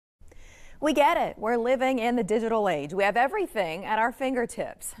We get it. We're living in the digital age. We have everything at our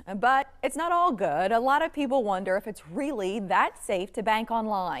fingertips, but it's not all good. A lot of people wonder if it's really that safe to bank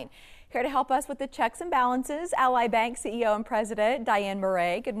online. Here to help us with the checks and balances, Ally Bank CEO and President Diane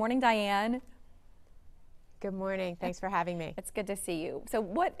Morais. Good morning, Diane. Good morning. Thanks for having me. It's good to see you. So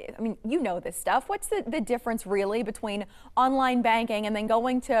you know this stuff. What's the difference really between online banking and then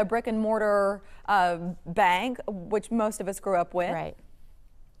going to a brick and mortar bank, which most of us grew up with? Right.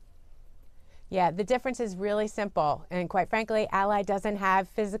 Yeah, the difference is really simple, and quite frankly, Ally doesn't have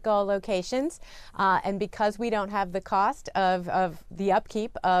physical locations, and because we don't have the cost of the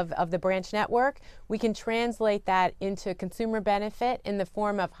upkeep of the branch network, we can translate that into consumer benefit in the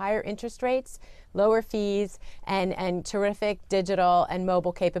form of higher interest rates, lower fees, and terrific digital and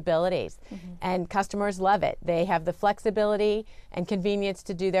mobile capabilities. And customers love it. They have the flexibility and convenience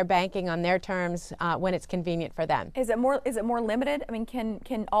to do their banking on their terms when it's convenient for them. Is it more limited? I mean,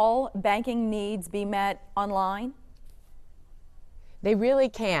 can all banking needs be met online? They really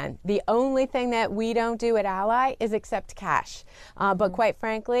can. The only thing that we don't do at Ally is accept cash. But quite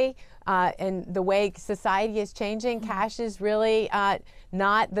frankly, and the way society is changing, cash is really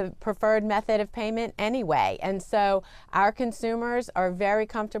not the preferred method of payment anyway. And so our consumers are very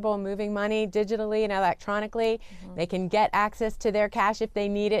comfortable moving money digitally and electronically. They can get access to their cash if they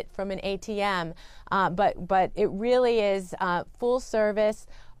need it from an ATM. But it really is full service.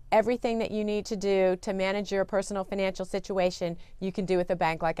 Everything that you need to do to manage your personal financial situation, you can do with a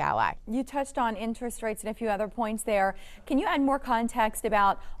bank like Ally. You touched on interest rates and a few other points there. Can you add more context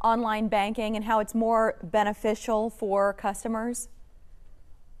about online banking and how it's more beneficial for customers?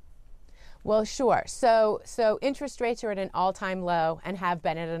 Well, sure. So interest rates are at an all-time low and have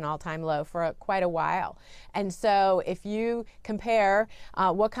been at an all-time low for quite a while. And so if you compare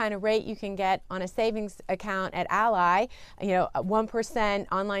what kind of rate you can get on a savings account at Ally, a 1%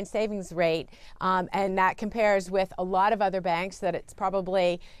 online savings rate, and that compares with a lot of other banks that it's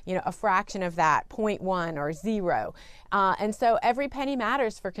probably a fraction of that, 0.1 or 0. And so every penny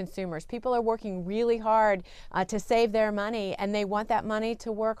matters for consumers. People are working really hard to save their money, and they want that money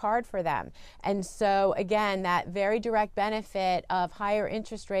to work hard for them. And so again, that very direct benefit of higher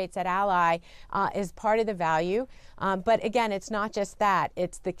interest rates at Ally is part of the value. But again, it's not just that.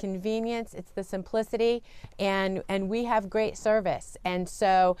 It's the convenience, it's the simplicity, and we have great service. And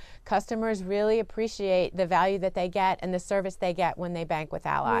so customers really appreciate the value that they get and the service they get when they bank with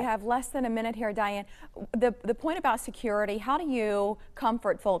Ally. We have less than a minute here, Diane. The point about security, how do you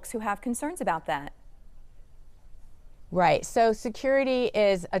comfort folks who have concerns about that? Right. So security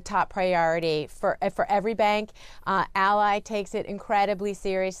is a top priority for every bank. Ally takes it incredibly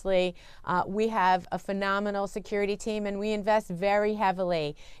seriously. We have a phenomenal security team, and we invest very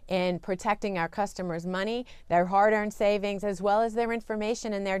heavily in protecting our customers' money, their hard-earned savings, as well as their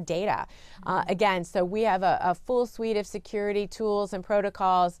information and their data. Again, so we have a full suite of security tools and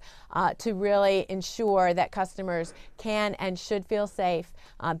protocols to really ensure that customers can and should feel safe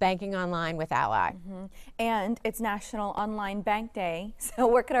banking online with Ally. And it's National Online Bank Day, so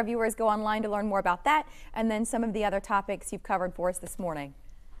where could our viewers go online to learn more about that and then some of the other topics you've covered for us this morning?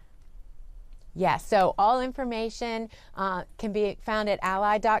 Yes, so all information can be found at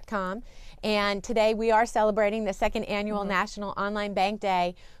ally.com, and today we are celebrating the second annual National Online Bank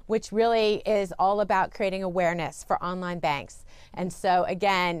Day, which really is all about creating awareness for online banks. And so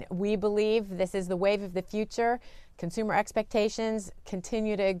again, we believe this is the wave of the future. Consumer expectations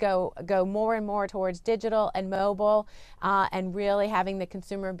continue to go more and more towards digital and mobile, and really having the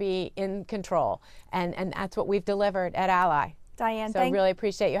consumer be in control. And that's what we've delivered at Ally. Diane, so I really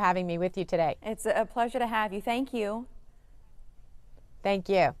appreciate you having me with you today. It's a pleasure to have you. Thank you. Thank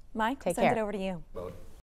you. Mike, Take send care. it over to you.